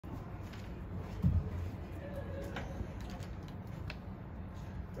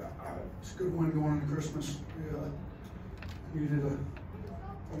It's a good win going into Christmas. We needed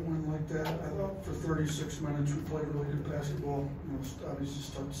a win like that. I thought for 36 minutes we played really good basketball. Obviously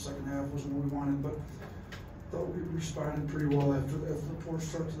start the second half wasn't what we wanted, but I thought we responded pretty well after the poor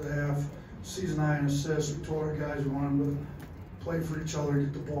start to the half. Season high in assists. We told our guys we wanted them to play for each other,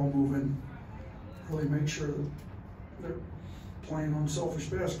 get the ball moving, really make sure that they're playing unselfish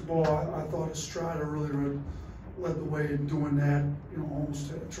basketball. I thought Estrada really led the way in doing that.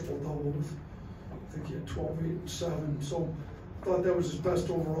 Almost had a triple-double with, I think he had 12, 8, and 7. So I thought that was his best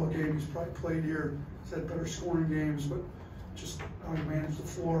overall game he's probably played here. He's had better scoring games, but just how he managed the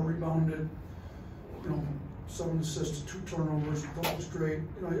floor, rebounded, 7 assists, 2 turnovers. I thought it was great.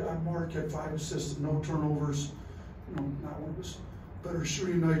 Mark had 5 assists and no turnovers. Not one of his better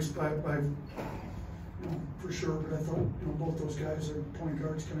shooting nights by for sure. But I thought both those guys, their point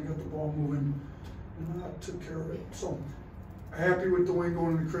guards, kind of got the ball moving and took care of it. So happy with the win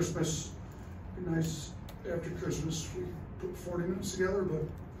going into Christmas. Be nice after Christmas we put 40 minutes together, but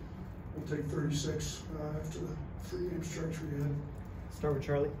we'll take 36 after the 3-game stretch we had. Start with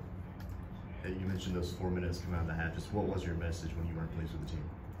Charlie. Hey, you mentioned those 4 minutes coming out of the half. Just what was your message when you weren't pleased with the team?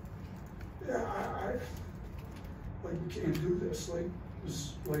 Yeah, we can't do this.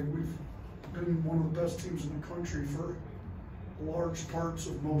 We've been one of the best teams in the country for large parts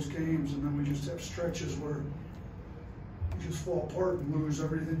of most games, and then we just have stretches where we just fall apart and lose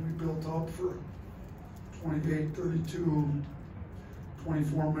everything we built up for 28, 32,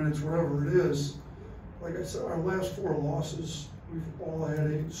 24 minutes, whatever it is. Like I said, our last 4 losses, we've all had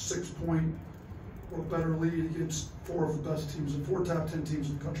a 6-point or better lead against 4 of the best teams and 4 top 10 teams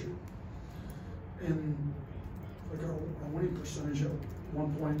in the country. And our winning percentage at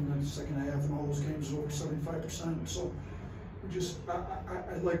one point in the second half in all those games is over 75%. So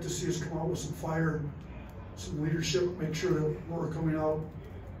I'd like to see us come out with some fire, some leadership, make sure that we're coming out,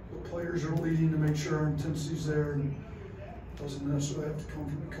 the players are leading to make sure our intensity's there, and it doesn't necessarily have to come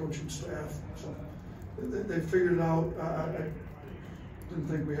from the coaching staff. So they figured it out. I didn't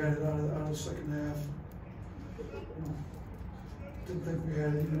think we had it out of the second half. Didn't think we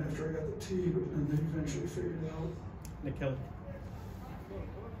had it even after I got the tee, but then they eventually figured it out. Nick Kelly.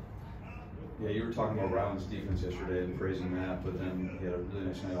 Yeah, you were talking about Ryland's defense yesterday and praising that, but then he had a really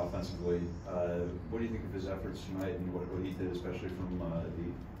nice night offensively. What do you think of his efforts tonight and what he did, especially from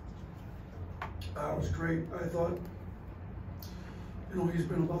deep? It was great. I thought, he's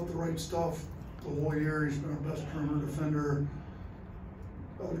been about the right stuff the whole year. He's been our best perimeter defender.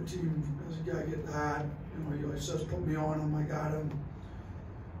 Other team, as a guy getting hot, he always says, put me on him, I got him.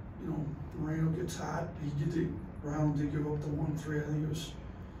 Moreno gets hot. Ryland did give up the 1-3. I think it was,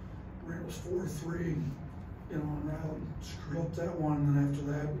 Moreno was 4-3, and Ryland screwed up that one. And then after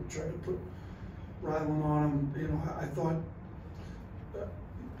that, we tried to put Ryland on him. I thought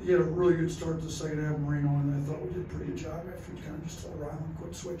he had a really good start to the second half, Moreno, and I thought we did a pretty good job after we kind of just told Ryland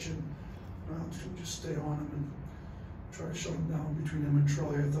quit switching. Ryland's going to just stay on him and try to shut him down between him and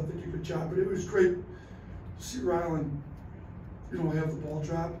Troy. I thought they did a good job, but it was great to see Ryland, have the ball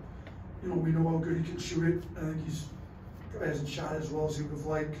drop. We know how good he can shoot it. I think he's probably hasn't shot as well as he would have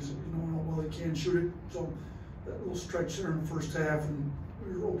liked because how well he can shoot it. So that little stretch there in the first half, and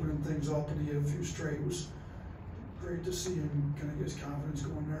we were opening things up, and he had a few straight. It was great to see him kind of get his confidence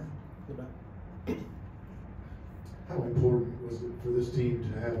going there. How important was it for this team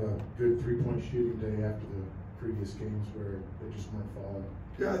to have a good 3-point shooting day after the previous games where they just weren't falling?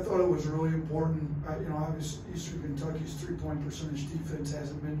 Yeah, I thought it was really important. Obviously Eastern Kentucky's 3-point percentage defense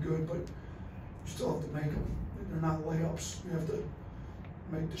hasn't been good, but you still have to make them. They're not layups. You have to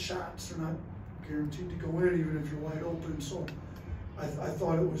make the shots. They're not guaranteed to go in even if you're wide open. So I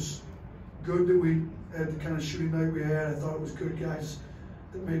thought it was good that we had the kind of shooting night we had. I thought it was good guys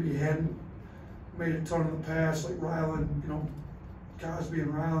that maybe hadn't made a ton of the pass, like Ryland, Cosby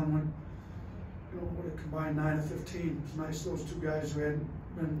and Ryland went, would have combined 9 of 15. It's nice those 2 guys who hadn't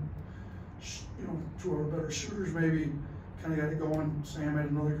been, 2 of our better shooters maybe kind of got it going. Sam had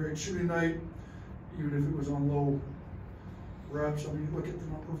another great shooting night, even if it was on low reps. I mean, look at the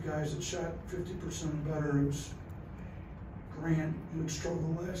number of guys that shot 50% and better. It was Grant, who had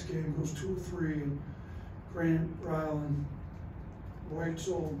struggled last game, goes 2 of 3, and Grant, Ryland,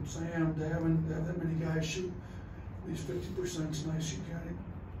 Reitzel, Sam, to have that many guys shoot at least 50% is nice.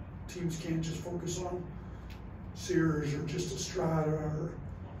 Teams can't just focus on Sears or just Estrada or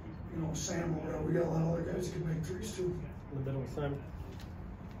Sam. We got a lot of other guys that can make threes too. In the middle, Simon.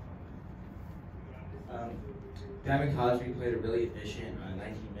 Gavin Cosby played a really efficient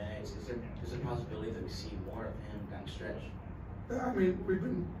 19 minutes. Is there a possibility that we see more of him down the stretch? I mean, we've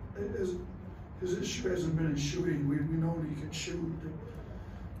been, his issue hasn't been his shooting. We know that he can shoot.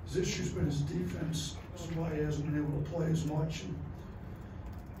 his issue's been his defense. This is why he hasn't been able to play as much. And,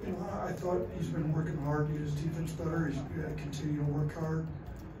 you know, I thought he's been working hard to get his defense better. He's got to continue to work hard.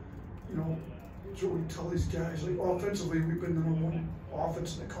 You know, that's what we tell these guys. Like, offensively, we've been the #1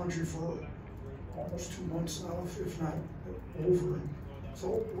 offense in the country for almost 2 months now, if not over.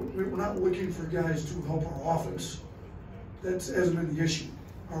 So we're not looking for guys to help our offense. That hasn't been the issue.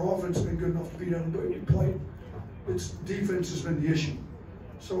 Our offense has been good enough to beat everybody we played. It's defense has been the issue.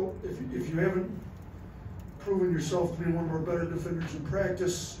 So if you haven't proven yourself to be one of our better defenders in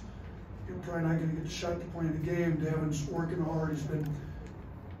practice, you're probably not going to get the shot to play in the game. Davin's working hard. He's been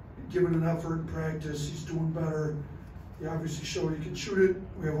giving an effort in practice. He's doing better. He obviously showed he can shoot it.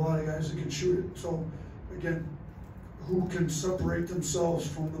 We have a lot of guys that can shoot it. So again, who can separate themselves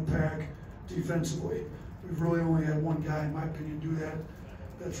from the pack defensively? We've really only had one guy, in my opinion, do that.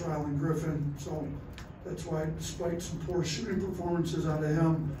 That's Rylan Griffin. So that's why, despite some poor shooting performances out of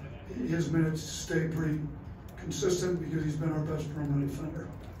him, his minutes stay pretty consistent because he's been our best perimeter defender.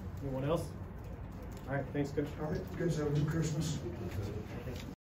 Anyone else? All right, thanks, Coach. All right, you guys have a good Christmas.